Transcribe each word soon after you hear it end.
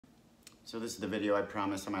So this is the video I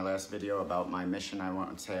promised in my last video about my mission I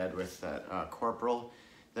once had with that corporal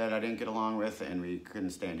that I didn't get along with, and we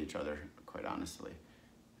couldn't stand each other, quite honestly.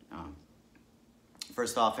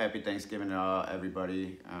 First off, happy Thanksgiving to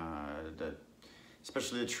everybody,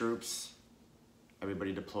 especially the troops,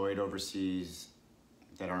 everybody deployed overseas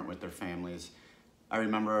that aren't with their families. I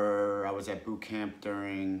remember I was at boot camp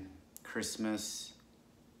during Christmas,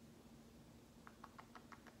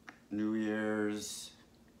 New Year's.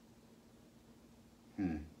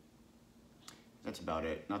 That's about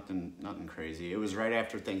it. Nothing crazy. It was right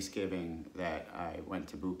after Thanksgiving that I went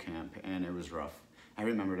to boot camp, and it was rough. I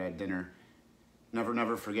remember that dinner.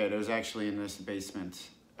 Never forget. It was actually in this basement.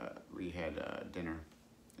 We had dinner,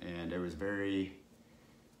 and it was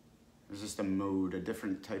just a mood, a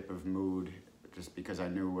different type of mood, just because I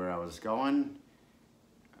knew where I was going,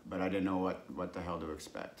 but I didn't know what the hell to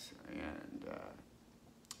expect. And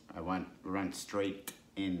I went straight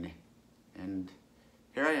in, and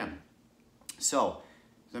here I am. So,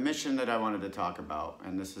 the mission that I wanted to talk about,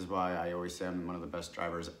 and this is why I always say I'm one of the best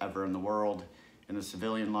drivers ever in the world in the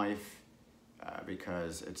civilian life,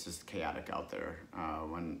 because it's just chaotic out there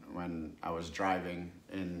when I was driving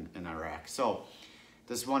in Iraq. So,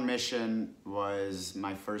 this one mission was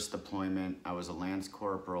my first deployment. I was a Lance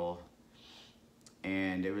Corporal,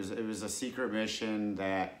 and it was a secret mission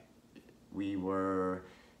that we were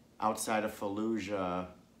outside of Fallujah.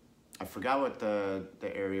 I forgot what the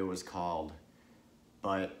area was called,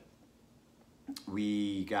 but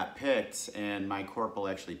we got picked, and my corporal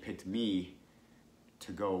actually picked me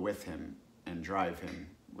to go with him and drive him,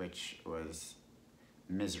 which was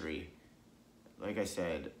misery. Like I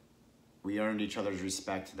said, we earned each other's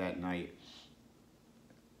respect that night,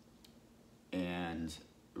 and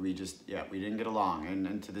we didn't get along.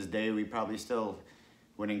 And to this day, we probably still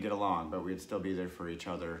wouldn't get along, but we'd still be there for each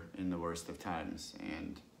other in the worst of times.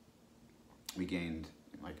 And we gained,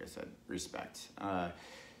 like I said, respect.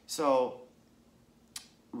 So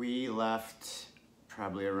we left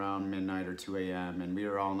probably around midnight or 2 a.m. and we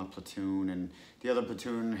were all in the platoon, and the other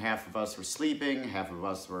platoon, half of us were sleeping, half of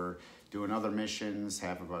us were doing other missions,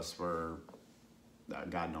 half of us were,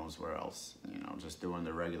 God knows where else, just doing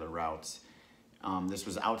the regular routes. This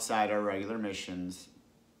was outside our regular missions.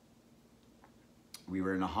 We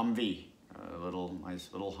were in a Humvee, nice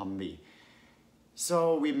little Humvee.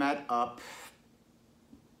 So we met up,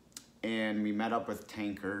 and we met up with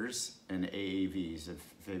tankers and AAVs,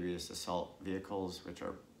 amphibious assault vehicles, which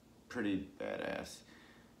are pretty badass.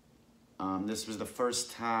 This was the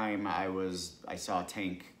first time I saw a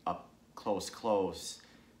tank up close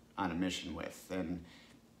on a mission with, and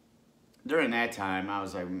during that time I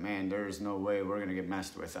was like, man, there's no way we're gonna get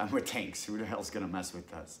messed with. I'm with tanks. Who the hell's gonna mess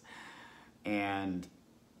with us? And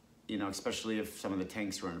especially if some of the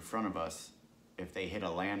tanks were in front of us, if they hit a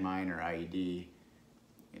landmine or IED,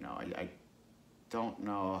 I don't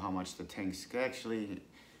know how much the tanks actually.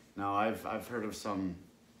 No, I've heard of some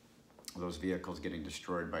of those vehicles getting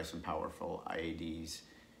destroyed by some powerful IEDs,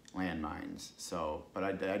 landmines. So, but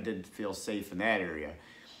I did feel safe in that area.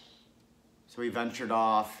 So we ventured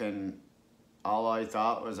off, and all I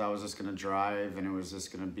thought was I was just gonna drive, and it was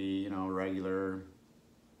just gonna be, regular,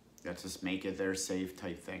 let's just make it there safe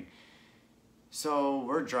type thing. So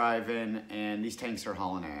we're driving, and these tanks are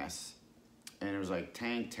hauling ass. And it was like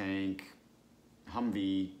tank,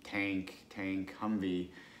 Humvee, tank,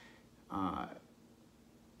 Humvee.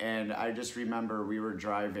 And I just remember we were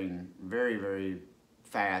driving very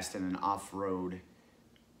fast in an off-road,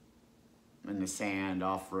 in the sand,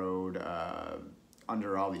 off-road,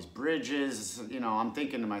 under all these bridges. I'm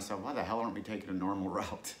thinking to myself, why the hell aren't we taking a normal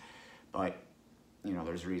route? But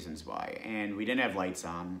there's reasons why. And we didn't have lights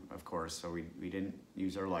on, of course, so we didn't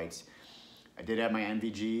use our lights. I did have my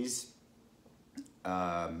NVGs.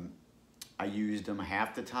 I used them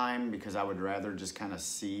half the time because I would rather just kind of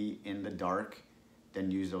see in the dark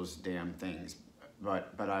than use those damn things.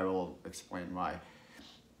 But I will explain why.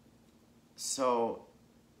 So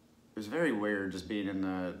it was very weird just being in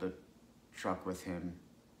the truck with him,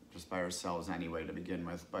 just by ourselves anyway to begin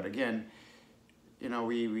with. But again,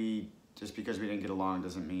 we just because we didn't get along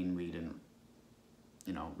doesn't mean we didn't,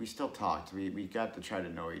 we still talked. We got to try to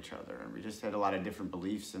know each other, and we just had a lot of different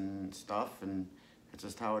beliefs and stuff, and it's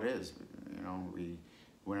just how it is. We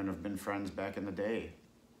wouldn't have been friends back in the day.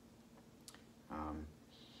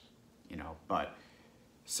 But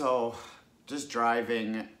so just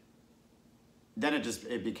driving, then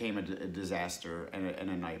it became a disaster and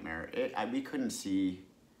a nightmare. We couldn't see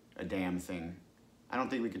a damn thing. I don't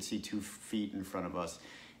think we could see 2 feet in front of us.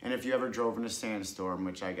 And if you ever drove in a sandstorm,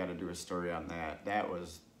 which I got to do a story on that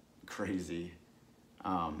was crazy.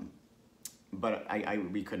 But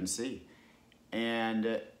we couldn't see.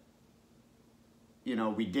 And you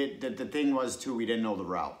know, we did, the thing was too, we didn't know the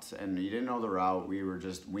route, and you didn't know the route, we were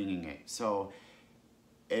just winging it. So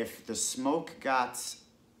if the smoke got,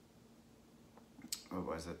 what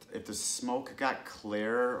was it? If the smoke got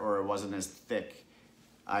clear or it wasn't as thick,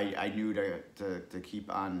 I knew to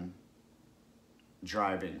keep on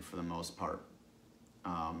driving for the most part.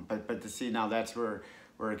 But to see, now that's where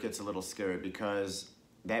it gets a little scary, because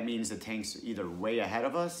that means the tank's either way ahead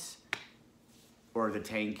of us or the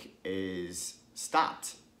tank is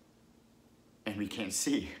stopped and we can't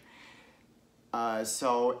see.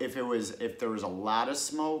 So if there was a lot of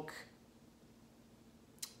smoke,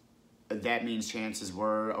 that means chances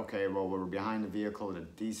were, okay, well, we're behind the vehicle at a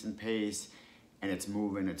decent pace and it's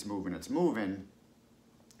moving.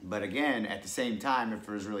 But again, at the same time, if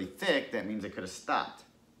it was really thick, that means it could have stopped.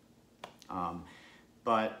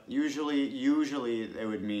 But usually it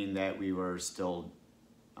would mean that we were still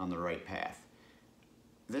on the right path.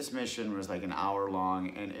 This mission was like an hour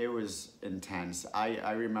long and it was intense.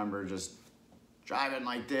 I remember just driving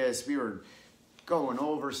like this. We were going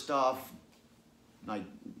over stuff, like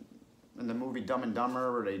in the movie Dumb and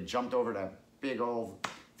Dumber, where they jumped over that big old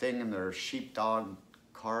thing in their sheepdog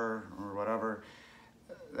car or whatever.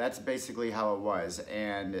 That's basically how it was.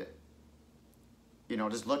 And, you know,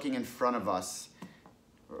 just looking in front of us,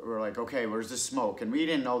 we're like, okay, where's the smoke? And we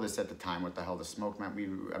didn't know this at the time, what the hell the smoke meant.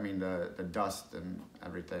 The dust and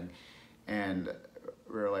everything. And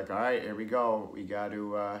we were like, all right, here we go. We got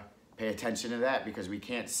to pay attention to that, because we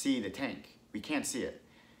can't see the tank. We can't see it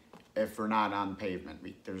if we're not on pavement.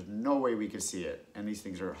 There's no way we could see it. And these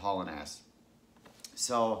things are hauling ass.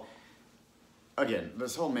 So, again,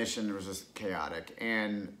 this whole mission was just chaotic.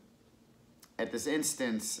 And at this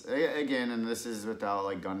instance, again, and this is without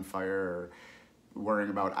like gunfire or worrying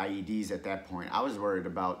about IEDs at that point. I was worried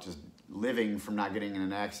about just living from not getting in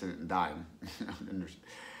an accident and dying.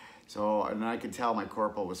 So, and I could tell my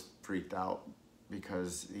corporal was freaked out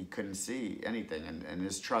because he couldn't see anything, and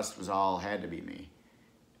his trust was all had to be me.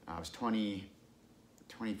 I was 23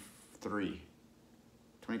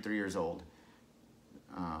 years old.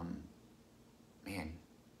 Man,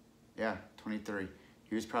 yeah, 23.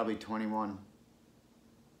 He was probably 21.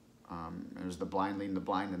 It was the blind leading the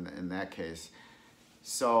blind in that case.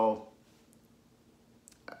 So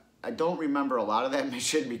I don't remember a lot of that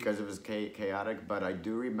mission because it was chaotic, but I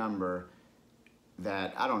do remember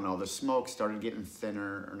that, I don't know, the smoke started getting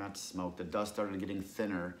thinner, or not smoke, the dust started getting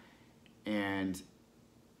thinner, and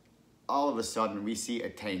all of a sudden we see a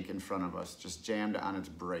tank in front of us just jammed on its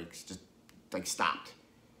brakes, just like stopped.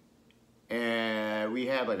 And we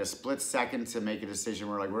had like a split second to make a decision.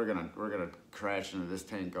 We're like, we're gonna crash into this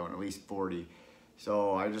tank going at least 40.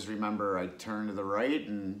 So I just remember I turned to the right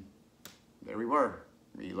and there we were.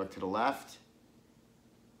 We looked to the left,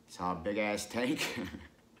 saw a big ass tank.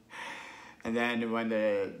 And then when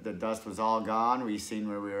the dust was all gone, we seen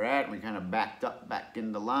where we were at, and we kind of backed up back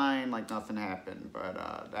in the line like nothing happened.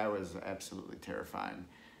 But that was absolutely terrifying.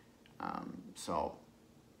 So,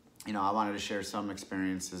 you know, I wanted to share some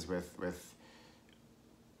experiences with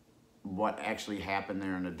what actually happened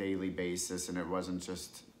there on a daily basis, and it wasn't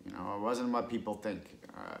just, you know, it wasn't what people think,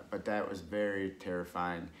 but that was very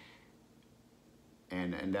terrifying.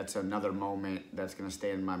 And that's another moment that's gonna stay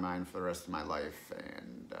in my mind for the rest of my life.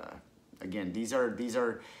 And again, these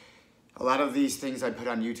are a lot of these things I put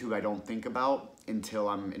on YouTube I don't think about until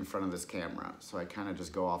I'm in front of this camera. So I kind of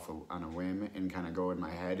just go off on a whim and kind of go in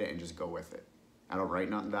my head and just go with it. I don't write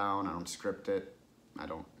nothing down, I don't script it, I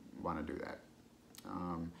don't want to do that.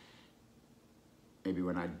 Maybe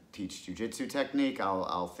when I teach jiu-jitsu technique,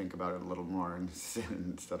 I'll think about it a little more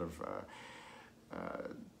instead of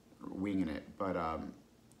winging it. But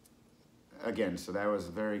again, so that was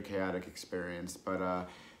a very chaotic experience. But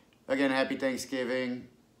again, happy Thanksgiving.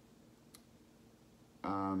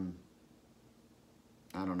 I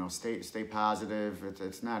don't know. Stay positive.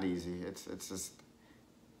 It's not easy. It's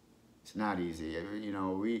not easy. You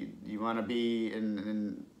know, you want to be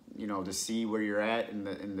in you know, to see where you're at in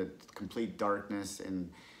the complete darkness,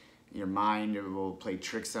 and your mind will play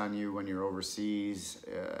tricks on you when you're overseas.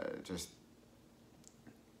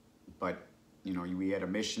 But you know, we had a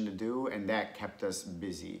mission to do, and that kept us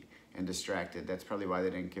busy and distracted. That's probably why they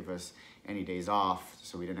didn't give us any days off,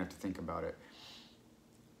 so we didn't have to think about it.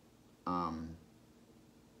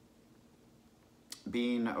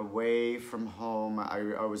 Being away from home,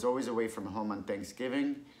 I was always away from home on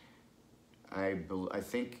Thanksgiving. I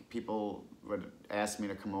think people would ask me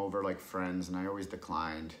to come over, like friends, and I always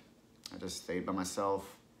declined. I just stayed by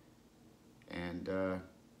myself and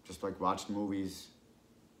just like watched movies.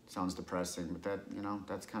 Sounds depressing, but that, you know,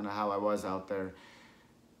 that's kind of how I was out there.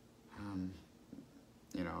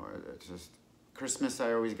 you know, it's just Christmas.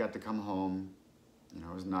 I always got to come home. You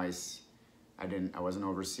know, it was nice. I wasn't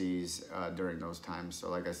overseas during those times. So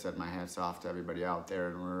like I said, my hat's off to everybody out there,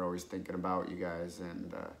 and we're always thinking about you guys,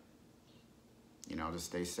 and you know, just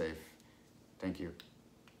stay safe. Thank you.